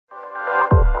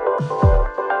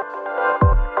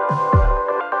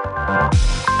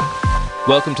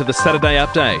Welcome to the Saturday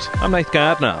Update. I'm Nath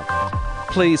Gardner.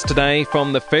 Pleas today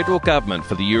from the federal government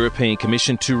for the European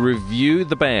Commission to review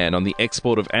the ban on the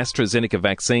export of AstraZeneca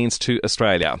vaccines to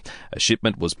Australia. A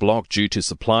shipment was blocked due to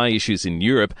supply issues in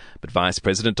Europe, but Vice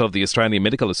President of the Australian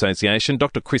Medical Association,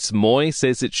 Dr. Chris Moy,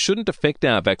 says it shouldn't affect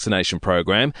our vaccination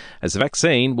program, as the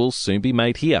vaccine will soon be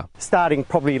made here. Starting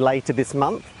probably later this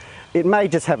month. It may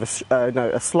just have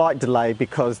a slight delay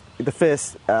because the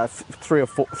first 3 or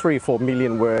 4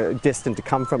 million were destined to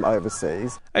come from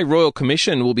overseas. A royal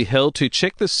commission will be held to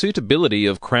check the suitability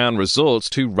of Crown Resorts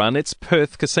to run its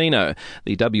Perth casino.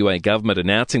 The WA government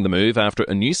announcing the move after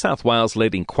a New South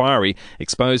Wales-led inquiry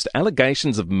exposed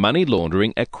allegations of money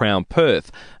laundering at Crown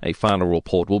Perth. A final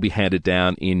report will be handed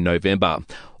down in November.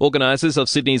 Organisers of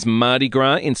Sydney's Mardi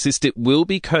Gras insist it will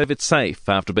be COVID safe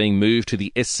after being moved to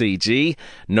the SCG.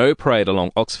 No parade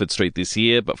along Oxford Street this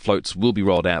year, but floats will be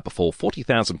rolled out before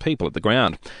 40,000 people at the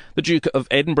ground. The Duke of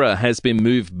Edinburgh has been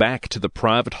moved back to the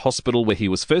private hospital where he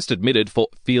was first admitted for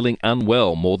feeling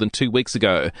unwell more than 2 weeks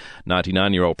ago.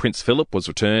 99-year-old Prince Philip was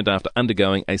returned after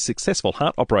undergoing a successful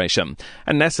heart operation.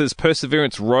 And NASA's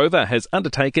Perseverance rover has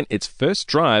undertaken its first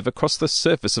drive across the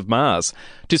surface of Mars.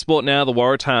 To sport now, the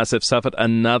Waratahs have suffered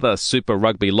another Super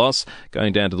Rugby loss,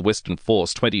 going down to the Western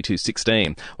Force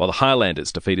 20-16, while the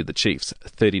Highlanders defeated the Chiefs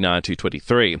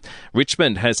 39-23.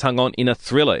 Richmond has hung on in a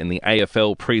thriller in the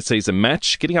AFL pre-season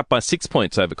match, getting up by 6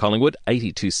 points over Collingwood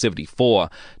 80-74.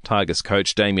 Tigers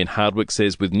coach Damien Hardwick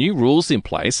says with new rules in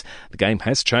place, the game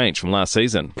has changed from last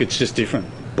season. It's just different.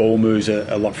 Ball moves are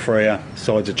a lot freer.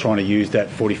 Sides are trying to use that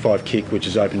 45 kick, which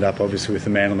has opened up obviously with the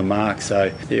man on the mark. So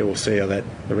yeah, we'll see how the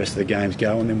rest of the games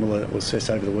go, and then we'll assess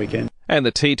over the weekend. And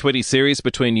the T20 series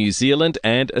between New Zealand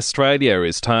and Australia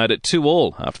is tied at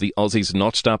 2-2 after the Aussies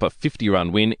notched up a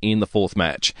 50-run win in the fourth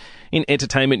match. In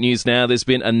entertainment news now, there's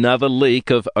been another leak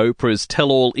of Oprah's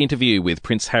tell-all interview with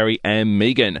Prince Harry and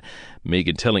Meghan.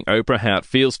 Meghan telling Oprah how it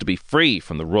feels to be free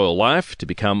from the royal life to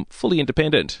become fully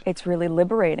independent. It's really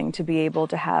liberating to be able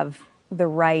to have the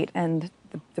right and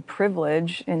the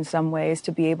privilege in some ways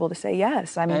to be able to say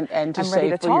yes. I'm ready to talk. And to say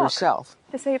it for yourself.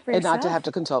 To say it for yourself. And not to have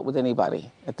to consult with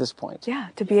anybody at this point. Yeah,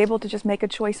 to be able to just make a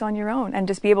choice on your own and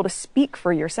just be able to speak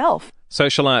for yourself.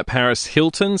 Socialite Paris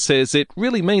Hilton says it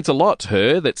really means a lot to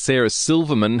her that Sarah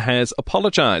Silverman has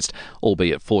apologised,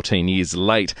 albeit 14 years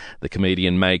late. The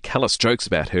comedian made callous jokes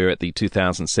about her at the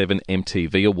 2007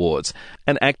 MTV Awards.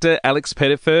 And actor Alex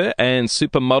Pettyfer and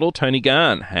supermodel Tony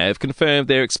Garn have confirmed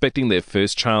they're expecting their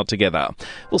first child together.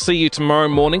 We'll see you tomorrow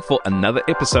morning for another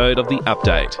episode of The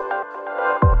Update.